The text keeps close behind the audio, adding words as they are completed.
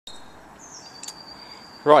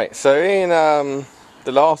Right, so in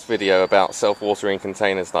the last video about self-watering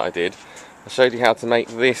containers that I did, I showed you how to make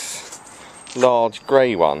this large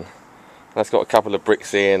grey one. That's got a couple of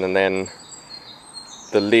bricks in, and then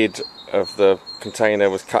the lid of the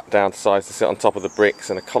container was cut down to size to sit on top of the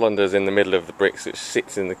bricks, and a colander's in the middle of the bricks which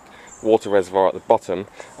sits in the water reservoir at the bottom.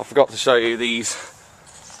 I forgot to show you these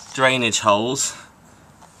drainage holes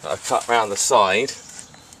that I've cut around the side,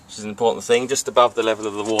 which is an important thing, just above the level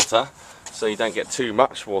of the water, so you don't get too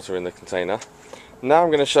much water in the container. Now I'm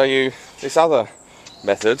going to show you this other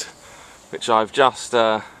method, which I've just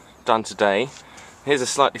done today. Here's a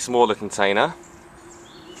slightly smaller container.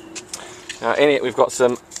 Now in it we've got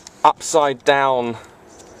some upside down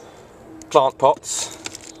plant pots,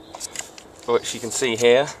 which you can see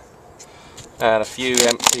here, and a few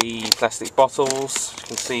empty plastic bottles, you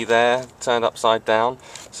can see there, turned upside down,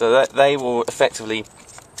 so that they will effectively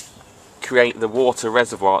create the water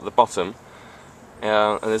reservoir at the bottom.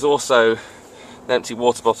 And there's also an empty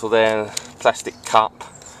water bottle there, a plastic cup,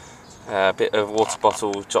 a bit of water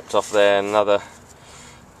bottle chopped off there, and another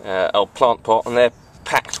old plant pot, and they're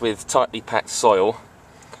packed with tightly packed soil.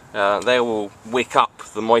 They will wick up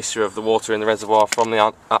the moisture of the water in the reservoir from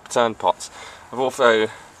the upturned pots. I've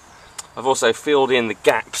also filled in the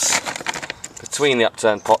gaps between the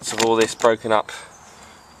upturned pots of all this broken up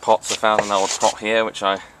pots. I found an old pot here which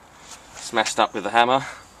I smashed up with a hammer.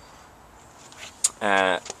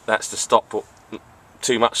 That's to stop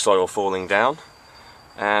too much soil falling down.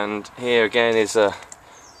 And here again is a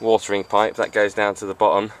watering pipe that goes down to the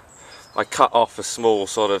bottom. I cut off a small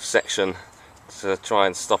sort of section to try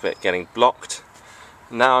and stop it getting blocked.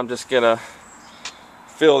 Now I'm just going to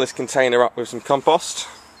fill this container up with some compost,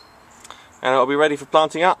 and it'll be ready for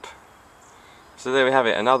planting up. So there we have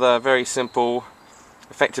it, another very simple,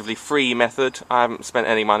 effectively free method. I haven't spent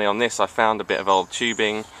any money on this. I found a bit of old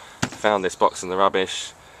tubing, I found this box in the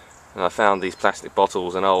rubbish, and I found these plastic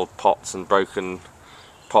bottles and old pots and broken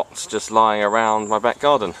pots just lying around my back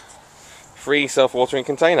garden. Free self-watering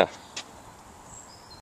container.